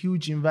these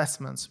huge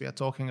investments, we are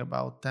talking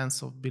about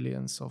tens of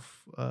billions of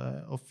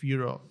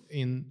euro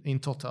in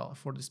total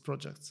for these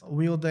projects,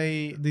 will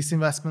these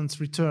investments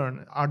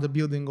return? Are the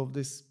building of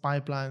these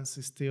pipelines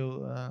is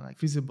still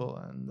feasible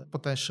and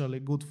potentially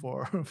good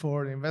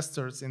for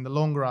investors in the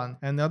long run?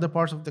 And the other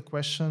part of the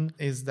question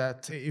is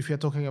that if you're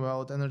talking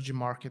about energy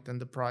market and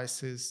the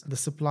prices, the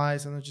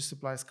energy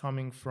supplies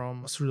coming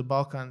through the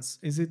Balkans,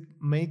 is it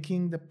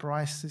making the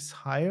prices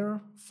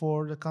higher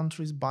for the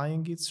countries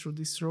buying it through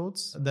these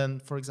roads than,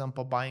 for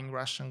example, buying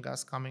Russian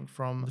gas coming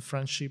from the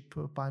friendship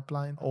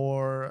pipeline?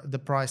 Or the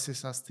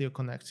prices are still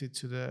connected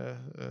to the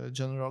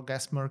general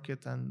gas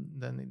market, and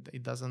then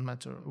it doesn't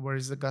matter where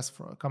is the gas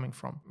coming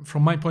from?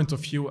 From my point of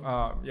view,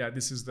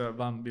 this is the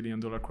 $1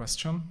 billion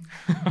question.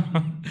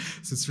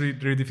 So it's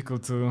really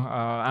difficult to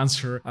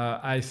answer.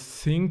 I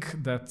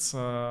think that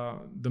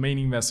the main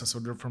investors,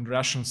 or from the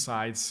Russian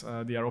side,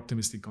 they are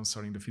optimistic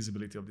concerning the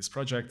feasibility of this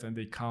project, and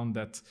they count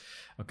that,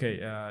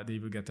 they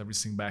will get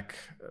everything back,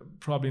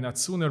 probably not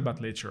sooner, but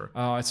later.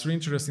 It's really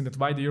interesting that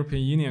why the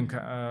European Union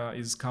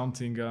is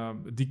counting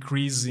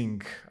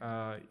decreasing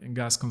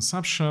gas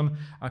consumption.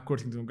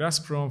 According to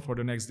Gazprom, for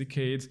the next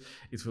decade,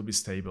 it will be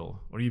stable,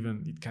 or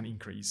even it can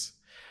increase.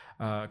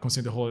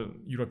 Considering the whole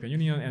European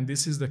Union, and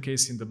this is the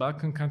case in the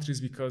Balkan countries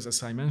because,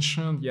 as I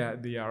mentioned,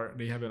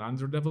 they have an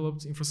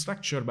underdeveloped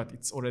infrastructure, but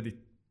it's already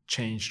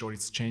changed, or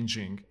it's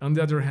changing. On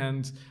the other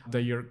hand,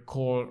 their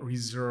coal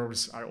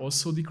reserves are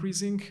also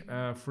decreasing.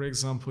 For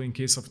example, in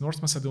case of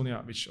North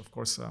Macedonia, which of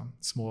course a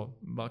small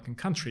Balkan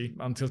country,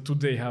 until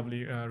today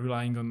heavily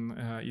relying on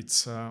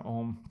its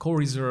own coal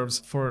reserves.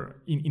 For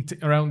in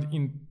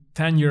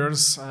 10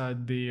 years,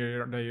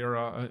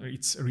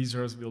 its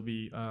reserves will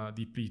be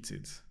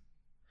depleted.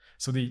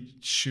 So they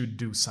should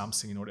do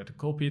something in order to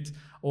cope it.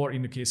 Or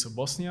in the case of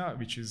Bosnia,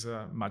 which is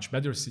a much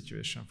better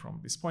situation from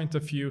this point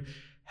of view,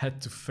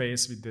 had to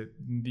face with the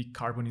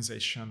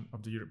decarbonization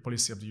of the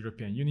policy of the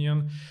European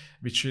Union,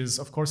 which is,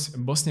 of course,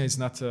 Bosnia is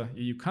not an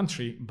EU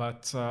country,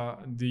 but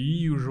the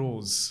EU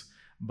rules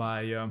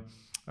by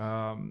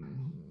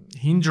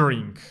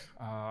hindering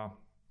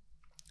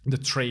the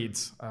trade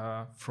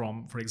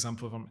from, for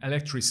example, from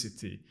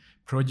electricity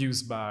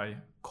produced by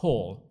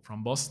coal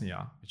from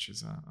Bosnia, which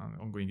is an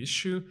ongoing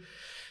issue,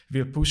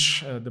 will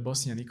push the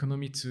Bosnian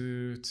economy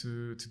to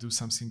do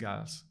something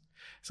else.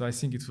 So I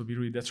think it will be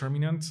really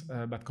determinant.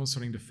 But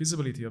concerning the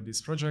feasibility of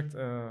this project,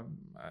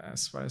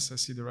 as far as I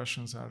see, the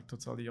Russians are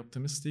totally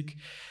optimistic.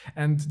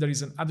 And there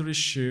is another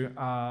issue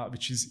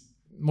which is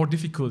more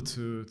difficult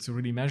to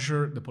really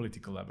measure: the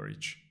political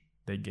leverage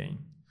they gain.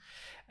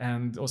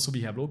 And also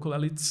we have local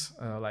elites,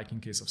 like in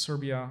case of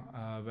Serbia,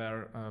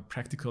 where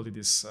practically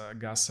this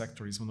gas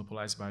sector is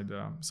monopolized by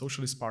the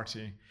Socialist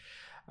Party.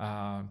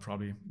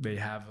 Probably they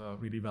have a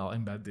really well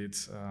embedded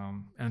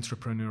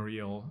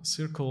entrepreneurial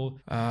circle,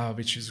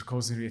 which is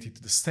closely related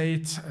to the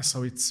state.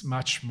 So it's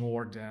much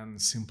more than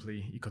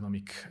simply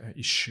economic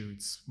issue.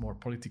 It's more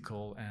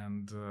political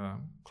and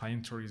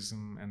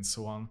clientelism and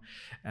so on.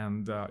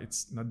 And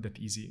it's not that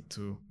easy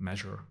to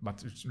measure,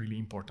 but it's really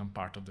important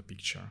part of the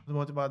picture.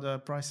 What about the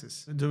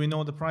prices? Do we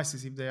know the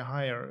prices if they are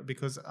higher?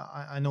 Because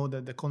I know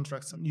that the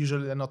contracts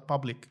usually are not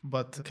public,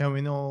 but can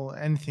we know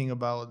anything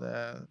about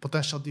the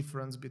potential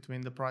difference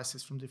between the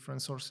prices from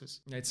different sources?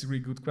 Yeah, it's a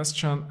really good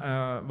question.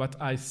 But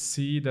I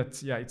see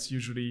that, it's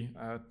usually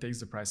takes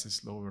the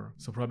prices lower.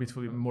 So probably it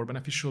will be more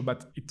beneficial,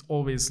 but it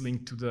always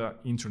linked to the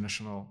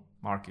international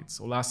market.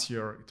 So last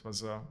year it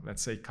was a,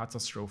 let's say,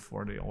 catastrophe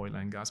for the oil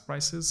and gas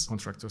prices.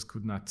 Contractors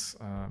could not,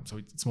 so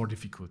it's more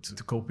difficult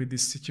to cope with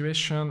this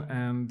situation.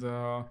 And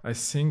I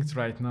think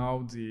right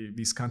now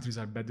these countries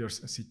are better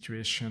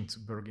situation to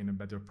bargain a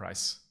better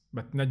price.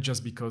 But not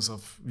just because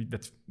of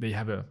that they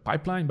have a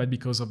pipeline, but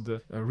because of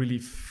the really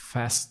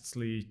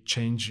fastly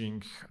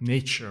changing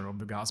nature of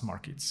the gas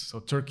markets. So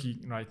Turkey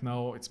right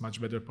now, it's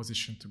much better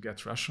positioned to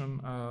get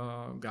Russian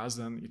gas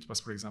than it was,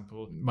 for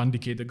example, 1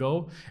 decade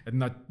ago. And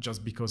not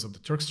just because of the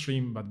Turk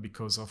Stream, but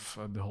because of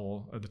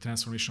the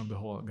transformation of the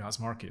whole gas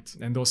market.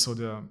 And also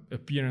the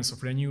appearance of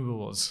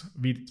renewables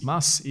with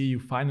mass EU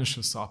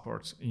financial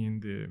support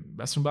in the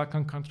Western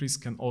Balkan countries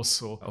can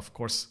also, of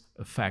course,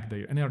 affect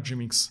their energy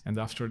mix, and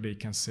after they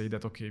can say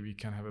that, okay, we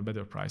can have a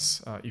better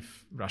price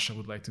if Russia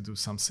would like to do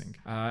something.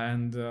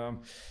 And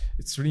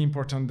it's really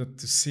important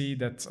to see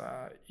that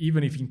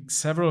even if in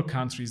several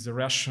countries the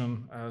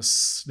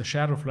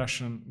share of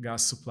Russian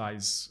gas supply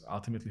is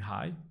ultimately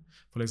high,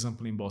 for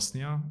example, in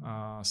Bosnia,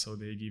 so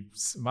they give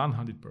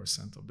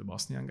 100% of the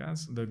Bosnian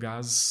gas. The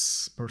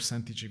gas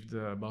percentage of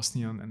the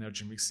Bosnian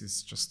energy mix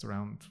is just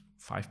around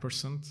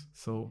 5%.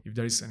 So if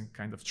there is any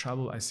kind of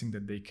trouble, I think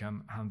that they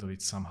can handle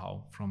it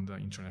somehow from the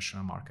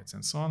international markets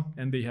and so on.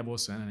 And they have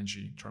also an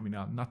energy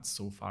terminal not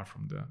so far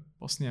from the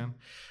Bosnian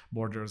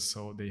borders,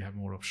 so they have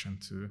more option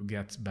to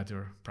get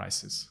better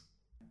prices.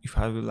 If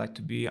I would like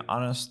to be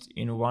honest,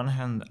 in one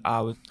hand,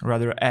 I would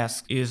rather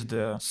ask, is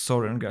the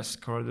Southern Gas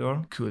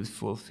Corridor could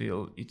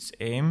fulfill its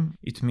aim?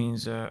 It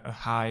means a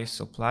high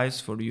supplies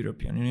for the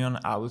European Union.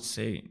 I would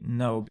say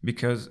no,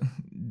 because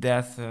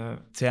that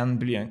 10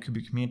 billion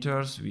cubic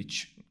meters,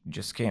 which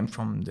just came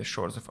from the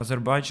shores of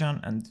Azerbaijan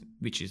and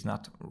which is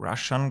not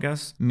Russian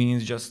gas,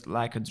 means just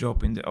like a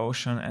drop in the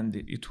ocean, and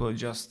it will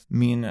just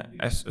mean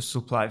as a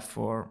supply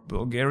for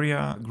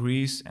Bulgaria,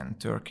 Greece and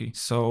Turkey.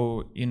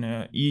 So in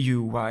a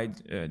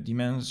EU-wide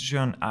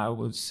dimension, I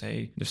would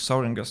say the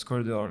Southern Gas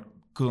Corridor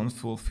couldn't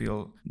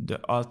fulfill the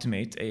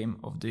ultimate aim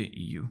of the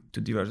EU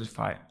to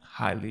diversify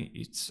highly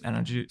its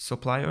energy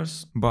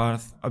suppliers.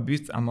 But a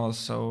bit I'm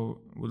also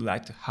would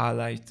like to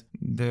highlight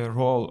the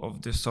role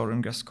of the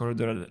Southern Gas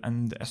Corridor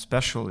and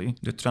especially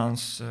the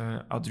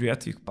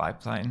Trans-Adriatic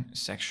pipeline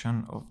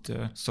section of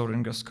the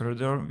Southern Gas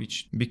Corridor,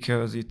 which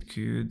because it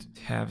could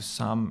have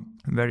some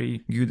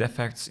very good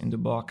effects in the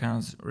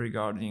Balkans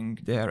regarding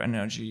their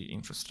energy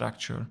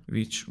infrastructure,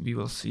 which we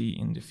will see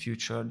in the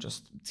future,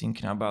 just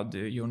thinking about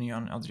the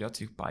Ionian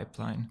Adriatic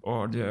pipeline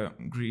or the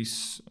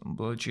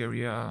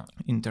Greece-Bulgaria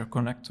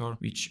interconnector,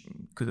 which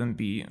couldn't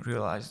be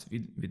realized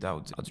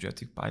without the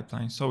Adriatic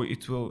pipeline. So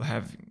it will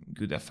have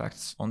good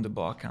effects on the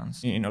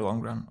Balkans in the long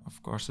run,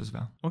 of course, as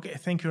well. Okay,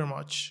 thank you very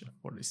much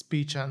for the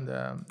speech and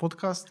the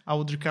podcast. I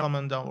would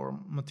recommend our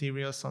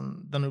materials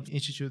on Danube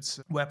Institute's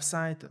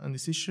website on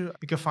this issue.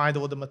 You can find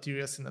all the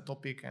materials in the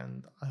topic,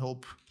 and I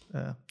hope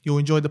you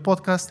enjoyed the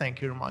podcast.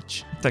 Thank you very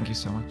much. Thank you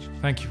so much.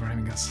 Thank you for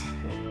having us.